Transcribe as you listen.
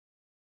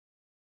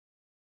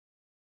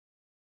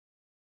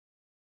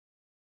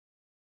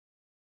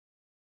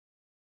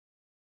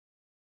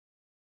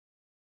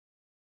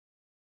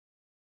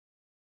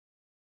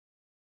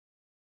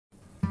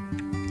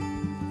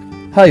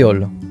Hi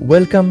all,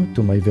 welcome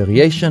to my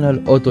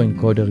Variational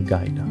Autoencoder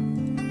guide.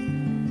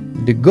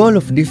 The goal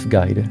of this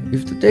guide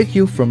is to take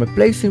you from a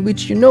place in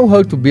which you know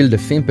how to build a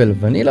simple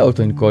vanilla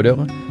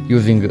autoencoder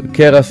using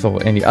Keras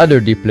or any other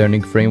deep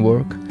learning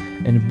framework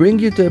and bring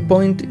you to a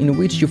point in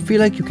which you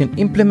feel like you can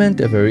implement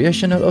a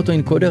Variational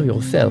Autoencoder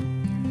yourself.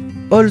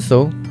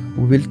 Also,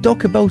 we will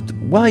talk about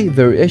why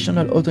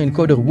Variational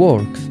Autoencoder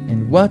works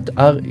and what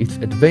are its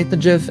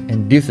advantages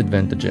and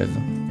disadvantages.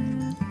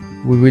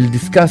 We will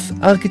discuss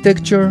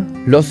architecture,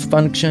 loss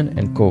function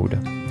and code,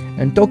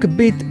 and talk a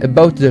bit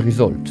about the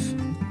results.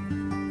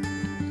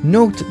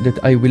 Note that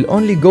I will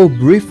only go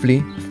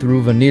briefly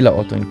through vanilla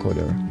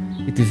autoencoder.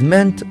 It is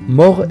meant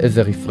more as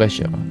a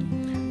refresher.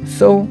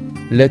 So,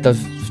 let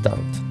us start.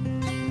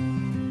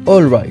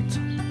 Alright,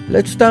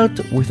 let's start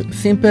with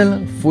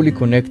simple, fully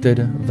connected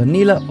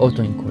vanilla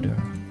autoencoder.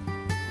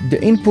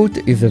 The input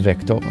is a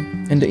vector,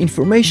 and the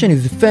information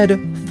is fed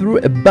through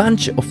a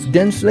bunch of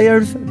dense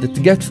layers that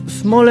gets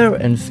smaller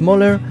and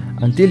smaller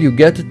until you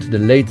get to the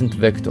latent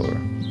vector,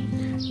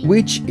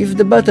 which is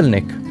the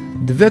bottleneck,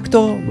 the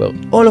vector where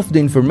all of the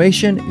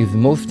information is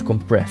most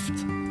compressed.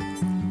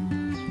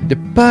 The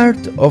part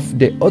of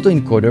the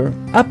autoencoder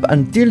up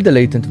until the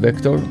latent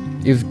vector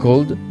is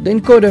called the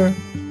encoder.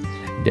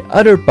 The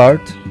other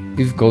part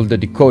is called the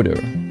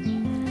decoder,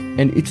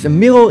 and it's a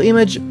mirror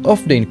image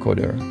of the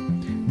encoder.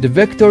 The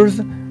vectors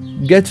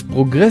get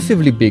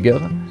progressively bigger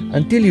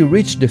until you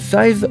reach the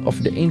size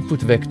of the input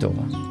vector.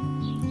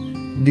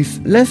 This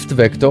last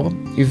vector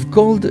is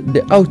called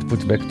the output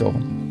vector.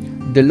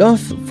 The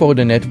loss for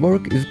the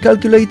network is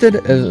calculated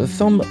as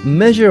some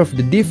measure of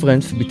the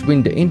difference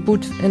between the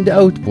inputs and the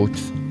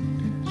outputs,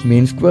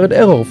 mean squared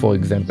error for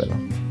example.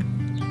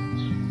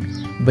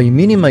 By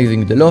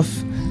minimizing the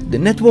loss, the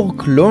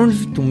network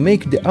learns to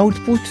make the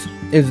outputs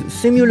as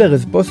similar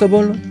as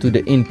possible to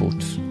the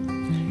inputs.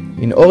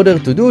 In order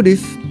to do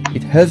this,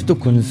 it has to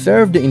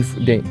conserve the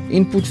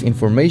input's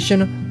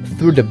information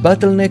through the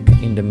bottleneck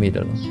in the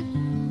middle.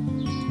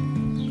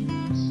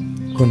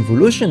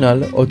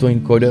 Convolutional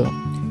autoencoder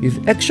is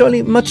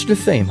actually much the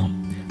same,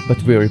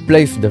 but we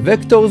replace the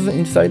vectors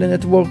inside the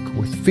network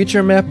with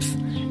feature maps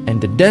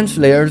and the dense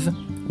layers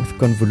with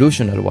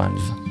convolutional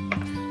ones.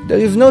 There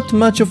is not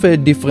much of a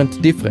difference.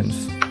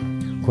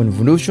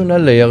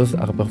 Convolutional layers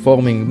are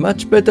performing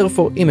much better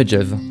for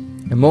images,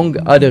 among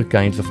other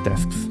kinds of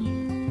tasks.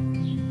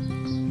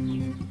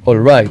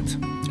 Alright,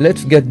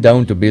 let's get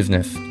down to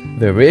business.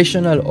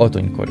 Variational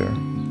autoencoder.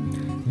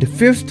 The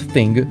first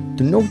thing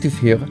to notice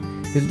here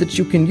is that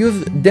you can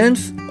use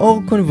dense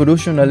or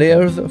convolutional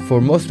layers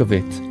for most of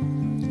it.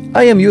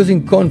 I am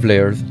using conv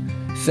layers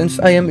since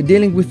I am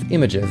dealing with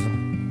images.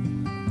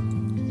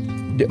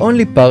 The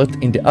only part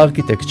in the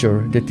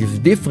architecture that is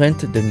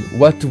different than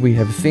what we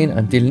have seen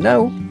until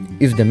now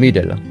is the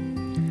middle.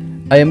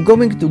 I am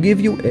going to give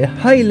you a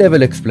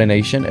high-level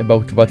explanation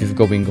about what is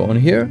going on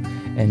here,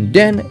 and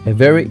then a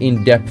very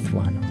in-depth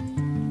one.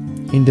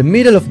 In the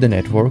middle of the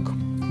network,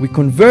 we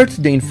convert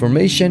the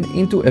information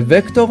into a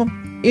vector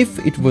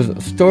if it was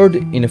stored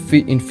in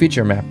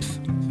feature maps,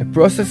 a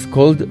process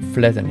called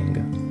flattening.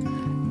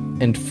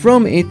 And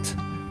from it,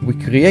 we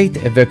create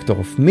a vector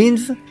of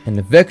means and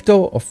a vector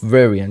of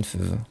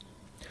variances.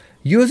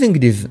 Using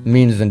these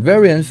means and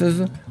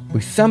variances, we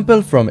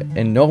sample from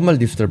a normal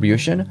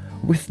distribution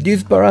with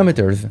these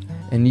parameters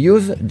and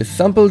use the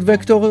sampled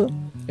vector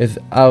as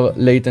our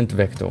latent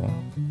vector.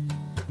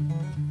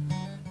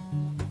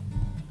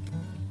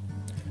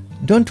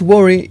 Don't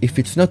worry if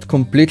it's not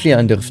completely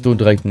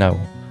understood right now.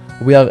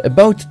 We are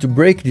about to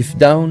break this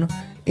down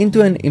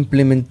into an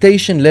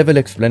implementation level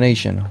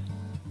explanation.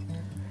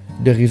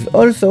 There is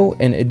also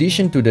an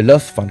addition to the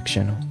loss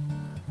function.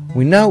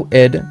 We now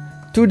add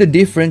to the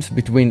difference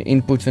between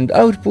inputs and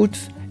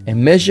outputs a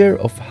measure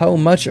of how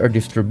much our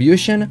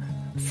distribution,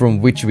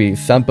 from which we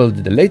sampled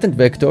the latent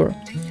vector,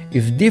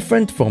 is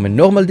different from a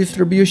normal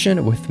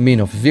distribution with mean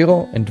of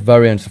 0 and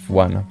variance of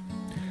 1.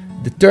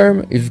 The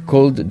term is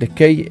called the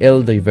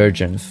KL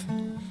divergence.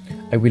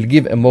 I will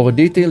give a more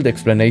detailed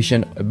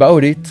explanation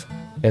about it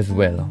as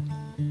well.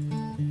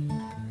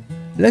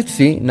 Let's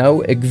see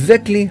now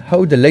exactly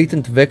how the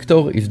latent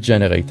vector is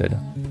generated.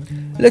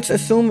 Let's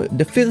assume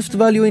the first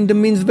value in the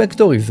means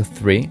vector is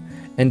 3,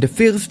 and the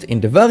first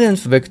in the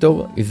variance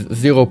vector is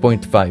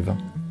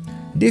 0.5.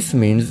 This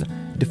means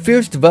the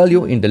first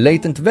value in the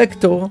latent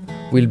vector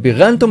will be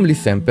randomly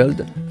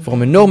sampled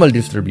from a normal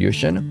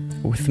distribution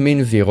with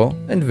mean 0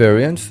 and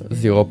variance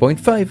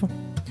 0.5.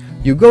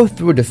 You go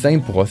through the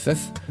same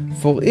process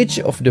for each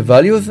of the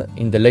values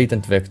in the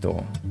latent vector.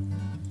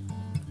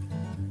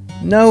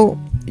 Now,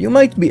 you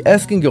might be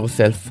asking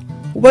yourself,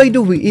 why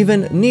do we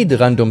even need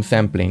random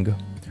sampling?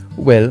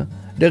 Well,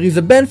 there is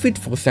a benefit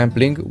for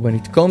sampling when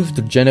it comes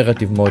to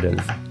generative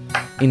models.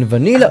 In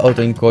vanilla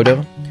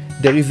autoencoder,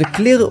 there is a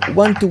clear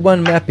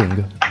one-to-one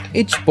mapping.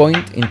 Each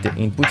point in the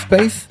input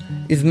space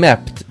is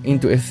mapped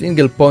into a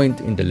single point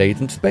in the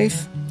latent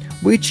space,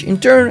 which in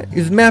turn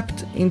is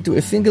mapped into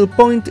a single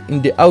point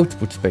in the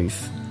output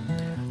space.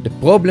 The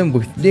problem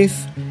with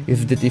this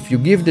is that if you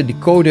give the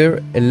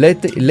decoder a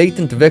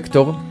latent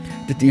vector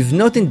that is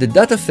not in the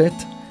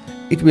dataset,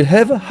 it will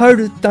have a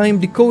hard time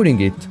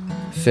decoding it,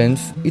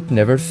 since it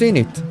never seen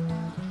it.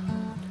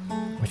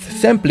 With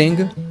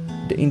sampling,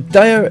 the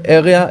entire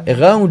area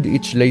around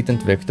each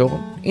latent vector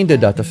in the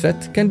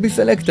dataset can be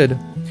selected,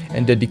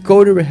 and the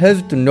decoder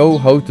has to know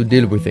how to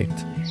deal with it.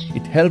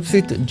 It helps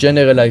it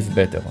generalize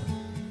better.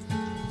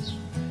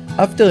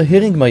 After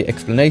hearing my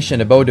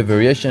explanation about the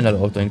variational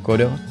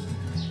autoencoder,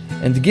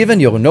 and given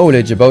your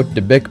knowledge about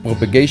the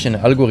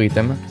backpropagation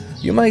algorithm,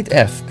 you might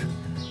ask,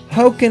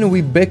 how can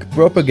we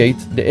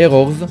backpropagate the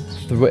errors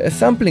through a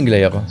sampling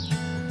layer?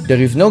 There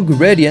is no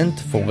gradient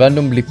for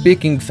randomly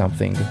picking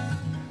something.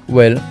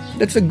 Well,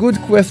 that's a good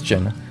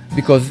question,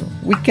 because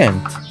we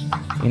can't.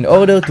 In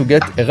order to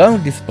get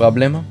around this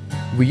problem,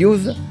 we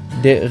use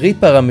the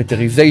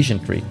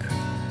reparameterization trick.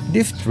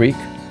 This trick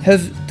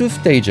has two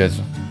stages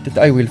that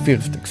I will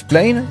first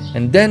explain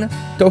and then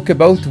talk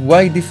about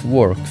why this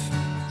works.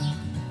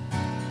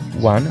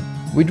 1.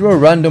 We draw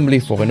randomly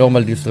for a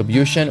normal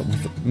distribution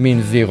with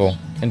mean 0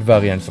 and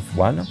variance of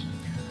 1.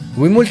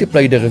 We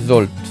multiply the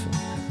result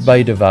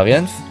by the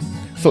variance,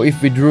 so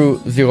if we drew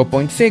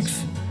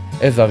 0.6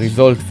 as a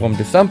result from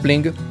the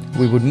sampling,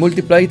 we would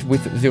multiply it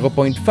with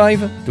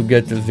 0.5 to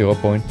get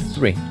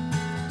 0.3.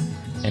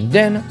 And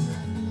then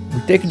we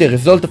take the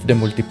result of the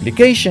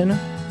multiplication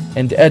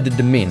and add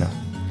the mean.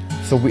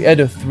 So we add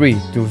a 3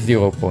 to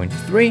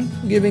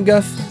 0.3, giving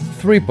us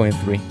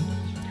 3.3,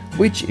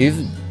 which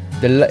is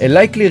a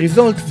likely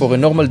result for a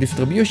normal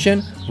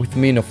distribution with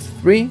mean of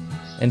 3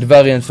 and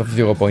variance of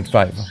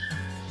 0.5.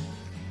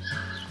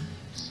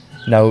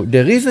 Now,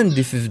 the reason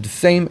this is the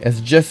same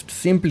as just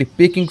simply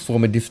picking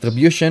from a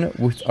distribution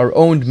with our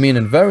own mean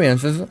and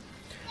variances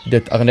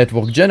that our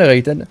network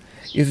generated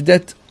is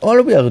that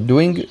all we are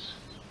doing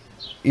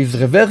is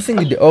reversing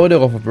the order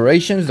of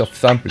operations of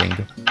sampling.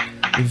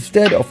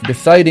 Instead of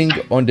deciding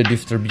on the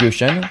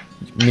distribution,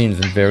 means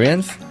and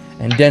variance,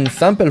 and then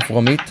sample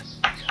from it,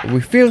 we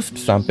first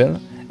sample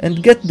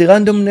and get the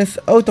randomness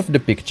out of the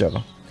picture,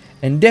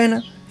 and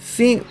then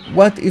see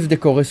what is the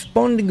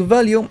corresponding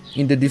value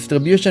in the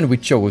distribution we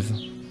chose.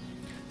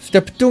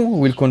 Step 2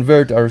 will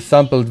convert our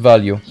sampled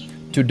value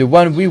to the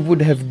one we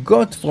would have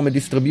got from a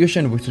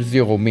distribution with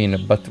 0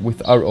 mean but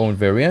with our own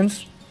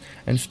variance,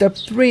 and step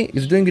 3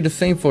 is doing the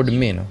same for the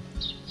mean.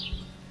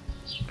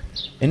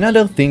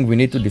 Another thing we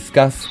need to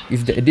discuss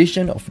is the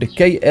addition of the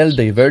KL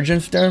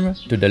divergence term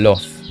to the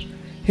loss.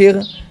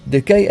 Here,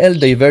 the KL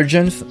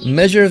divergence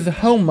measures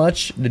how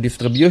much the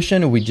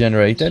distribution we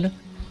generated,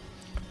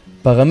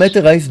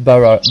 parameterized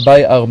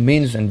by our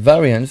means and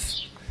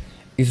variance,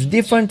 is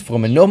different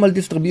from a normal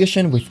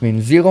distribution with mean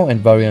 0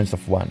 and variance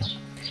of 1.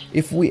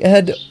 If we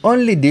had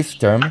only this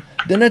term,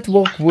 the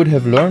network would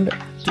have learned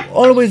to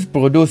always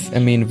produce a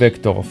mean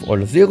vector of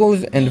all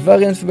zeros and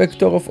variance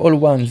vector of all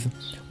ones,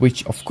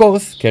 which of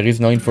course carries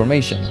no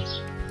information.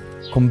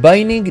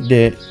 Combining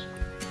the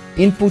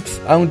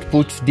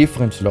inputs-outputs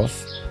difference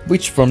loss,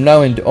 which from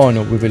now and on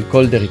we will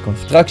call the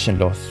reconstruction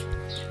loss,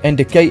 and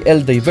the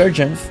KL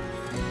divergence,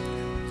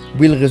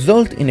 will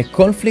result in a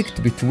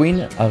conflict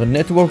between our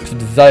network's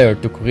desire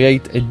to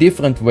create a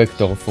different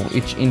vector for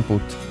each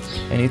input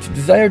and its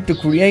desire to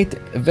create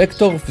a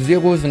vector of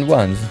zeros and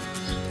ones.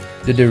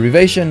 The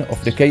derivation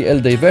of the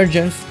KL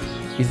divergence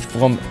is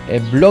from a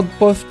blog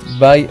post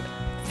by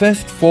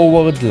Fast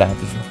Forward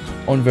Labs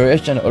on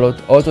Variational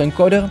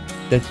Autoencoder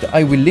that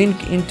I will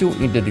link into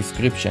in the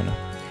description.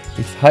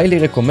 It's highly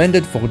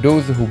recommended for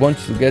those who want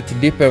to get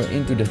deeper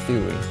into the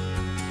theory.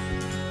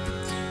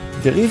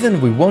 The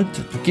reason we want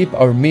to keep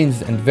our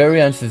means and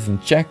variances in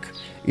check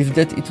is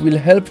that it will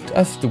help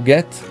us to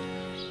get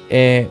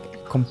a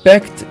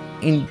compact,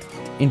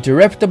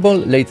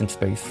 interruptible latent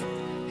space.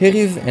 Here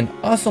is an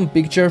awesome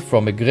picture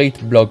from a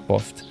great blog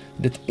post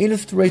that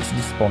illustrates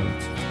this point.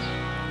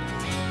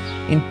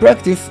 In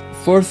practice,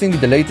 forcing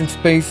the latent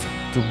space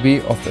to be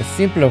of a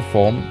simpler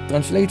form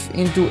translates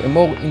into a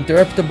more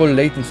interruptible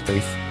latent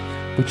space,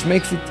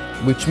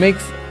 which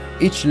makes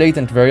each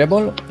latent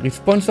variable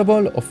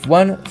responsible of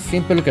one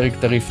simple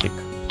characteristic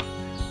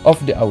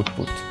of the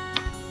output.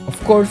 Of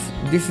course,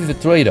 this is a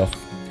trade-off.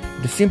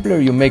 The simpler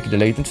you make the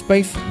latent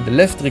space, the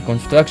less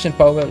reconstruction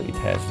power it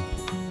has.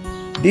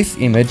 This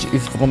image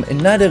is from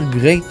another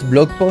great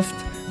blog post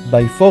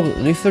by 4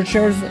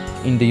 researchers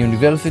in the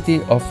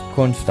University of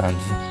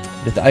Constance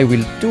that I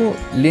will too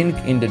link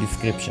in the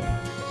description.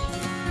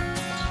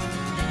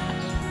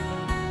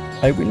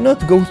 I will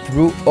not go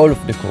through all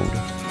of the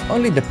code,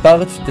 only the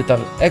parts that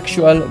are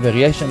actual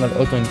Variational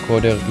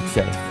Autoencoder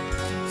itself.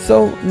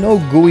 So no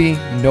GUI,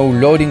 no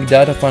loading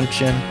data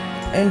function,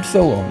 and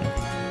so on.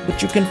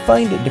 But you can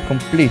find the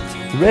complete,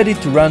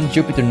 ready-to-run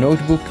Jupyter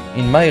notebook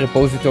in my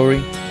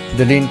repository.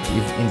 The link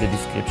is in the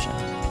description.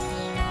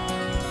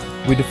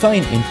 We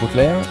define input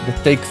layer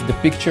that takes the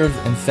pictures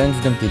and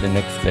sends them to the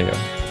next layer.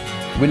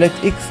 We let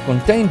X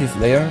contain this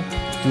layer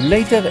to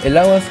later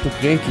allow us to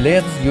create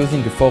layers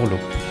using a for loop.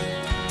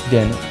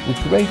 Then we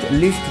create a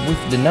list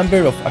with the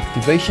number of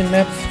activation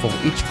maps for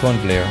each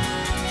conv layer.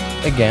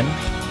 Again,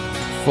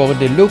 for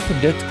the loop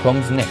that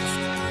comes next,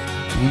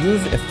 we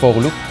use a for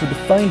loop to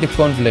define the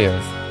conv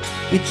layers.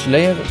 Each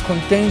layer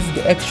contains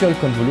the actual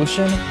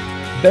convolution,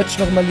 batch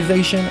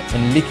normalization,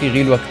 and leaky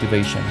ReLU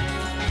activation.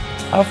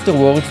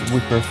 Afterwards, we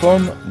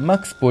perform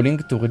max pooling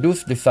to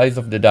reduce the size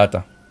of the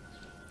data.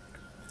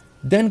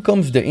 Then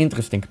comes the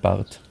interesting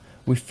part.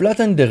 We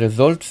flatten the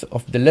results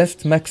of the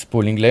last max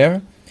pooling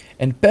layer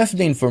and pass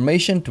the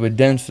information to a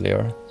dense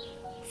layer.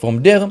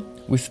 From there,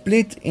 we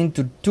split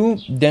into two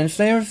dense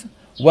layers.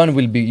 One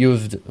will be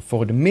used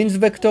for the means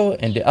vector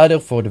and the other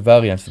for the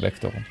variance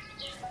vector.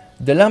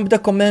 The lambda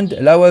command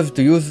allows us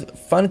to use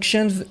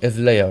functions as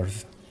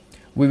layers.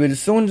 We will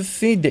soon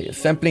see the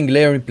sampling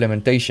layer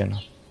implementation.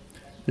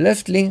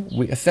 Lastly,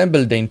 we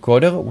assemble the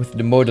encoder with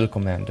the model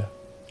command.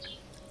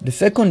 The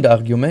second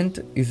argument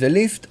is a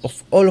list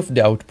of all of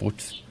the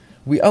outputs.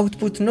 We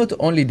output not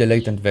only the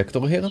latent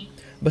vector here,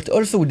 but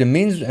also the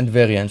means and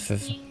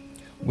variances.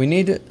 We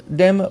need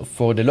them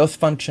for the loss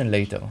function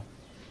later.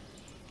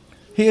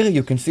 Here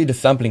you can see the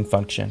sampling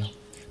function.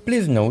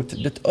 Please note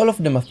that all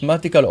of the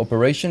mathematical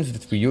operations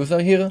that we use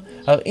here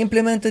are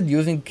implemented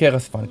using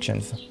Keras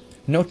functions,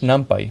 not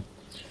NumPy.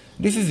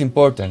 This is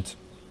important,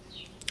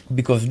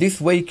 because this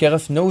way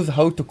Keras knows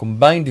how to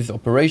combine these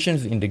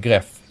operations in the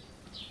graph,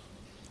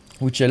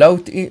 which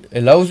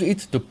allows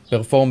it to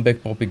perform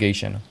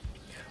backpropagation.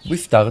 We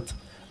start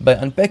by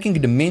unpacking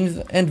the means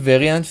and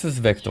variances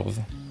vectors.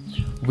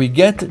 We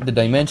get the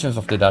dimensions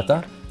of the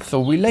data, so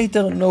we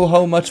later know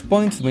how much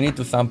points we need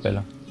to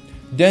sample.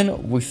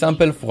 Then we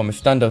sample from a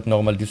standard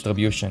normal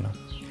distribution.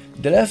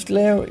 The last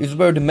layer is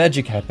where the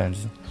magic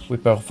happens. We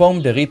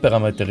perform the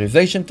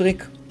reparameterization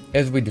trick,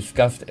 as we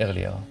discussed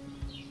earlier.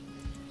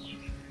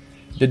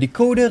 The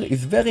decoder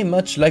is very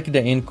much like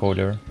the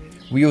encoder.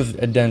 We use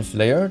a dense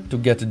layer to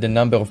get the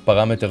number of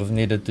parameters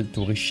needed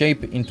to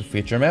reshape into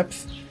feature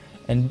maps,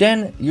 and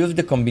then use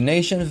the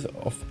combinations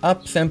of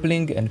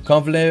upsampling and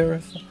conv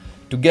layers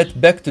to get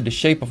back to the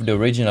shape of the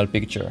original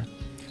picture.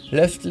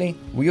 Lastly,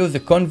 we use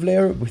a conv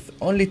layer with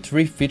only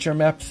 3 feature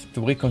maps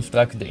to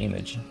reconstruct the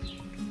image.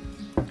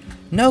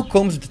 Now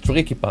comes the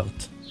tricky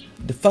part.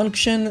 The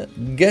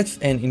function gets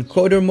an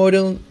encoder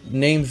model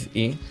named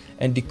E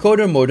and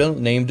decoder model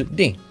named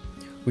D.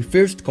 We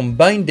first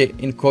combine the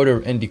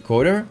encoder and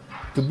decoder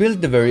to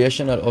build the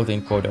variational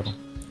autoencoder.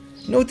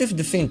 Notice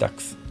the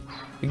syntax.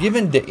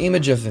 Given the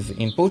images as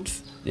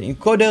inputs, the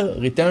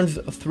encoder returns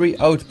 3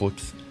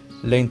 outputs: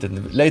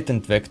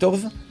 latent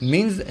vectors,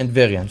 means, and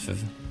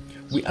variances.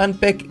 We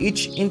unpack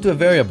each into a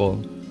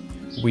variable.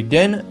 We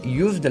then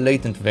use the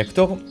latent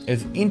vector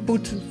as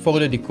input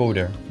for the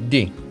decoder,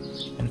 D,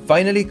 and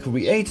finally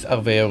creates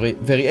our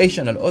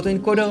variational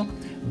autoencoder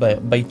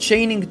by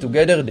chaining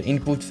together the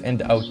inputs and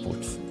the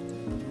outputs.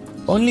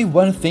 Only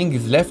one thing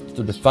is left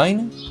to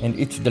define, and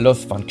it's the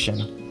loss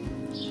function.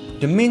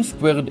 The mean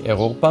squared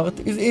error part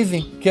is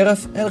easy.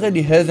 Keras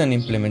already has an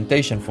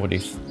implementation for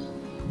this.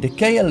 The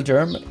KL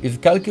term is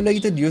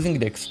calculated using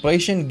the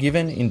expression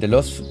given in the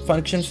loss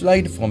function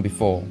slide from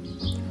before.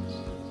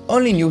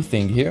 Only new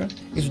thing here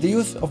is the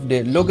use of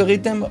the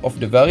logarithm of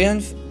the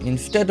variance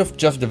instead of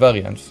just the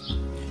variance.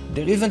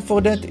 The reason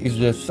for that is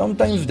that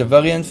sometimes the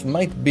variance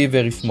might be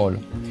very small,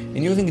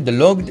 and using the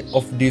log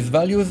of these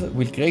values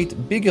will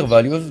create bigger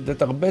values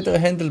that are better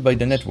handled by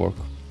the network.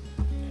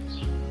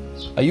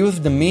 I use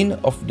the mean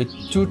of the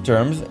 2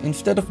 terms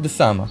instead of the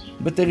sum,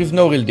 but there is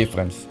no real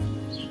difference.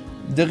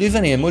 The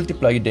reason I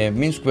multiply the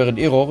mean squared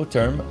error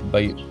term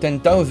by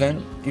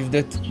 10,000 is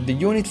that the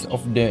units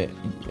of the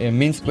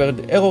mean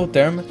squared error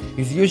term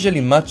is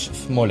usually much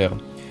smaller,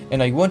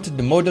 and I want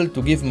the model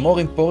to give more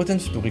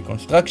importance to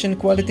reconstruction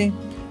quality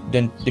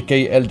than the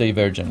KL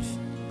divergence.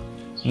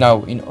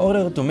 Now, in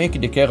order to make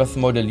the Keras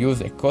model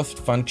use a cost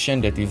function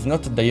that is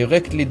not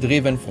directly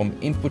driven from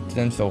input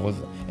tensors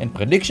and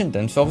prediction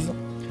tensors,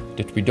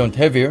 that we don't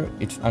have here,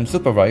 it's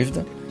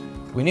unsupervised,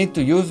 we need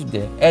to use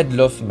the add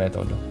loss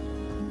method.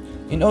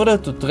 In order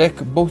to track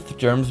both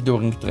terms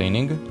during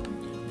training,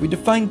 we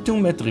define 2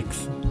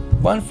 metrics,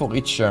 one for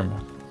each term.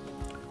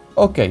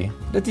 Okay,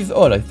 that is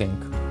all I think.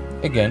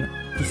 Again,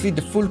 to see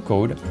the full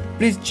code,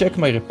 please check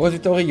my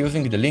repository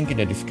using the link in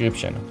the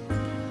description.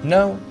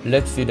 Now,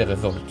 let's see the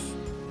results.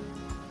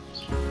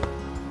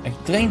 I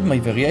trained my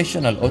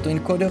variational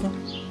autoencoder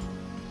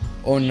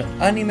on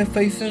anime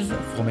faces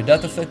from a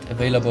dataset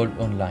available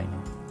online.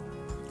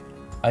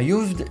 I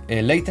used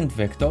a latent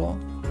vector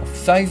of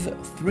size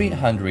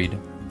 300,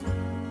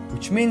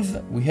 which means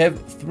we have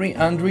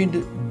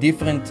 300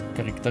 different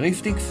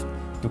characteristics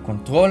to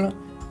control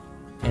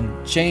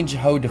and change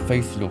how the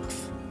face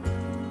looks.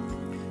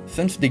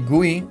 Since the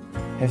GUI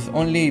has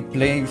only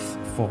place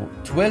for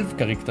 12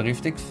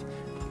 characteristics,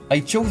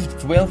 I chose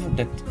 12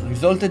 that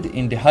resulted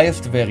in the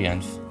highest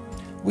variance,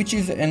 which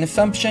is an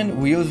assumption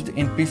we used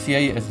in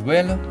PCA as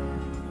well,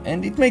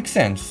 and it makes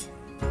sense.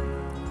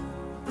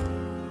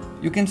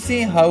 You can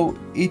see how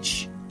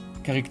each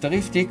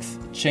characteristics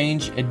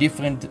change a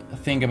different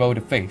thing about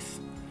the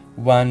face.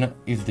 One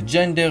is the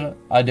gender,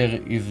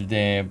 other is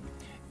the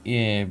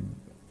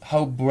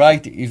how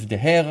bright is the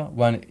hair,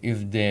 one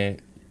is the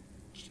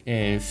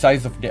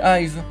size of the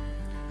eyes,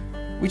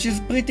 which is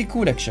pretty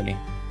cool actually.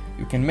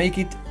 You can make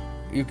it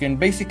you can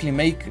basically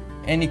make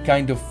any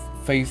kind of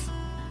face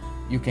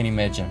you can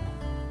imagine.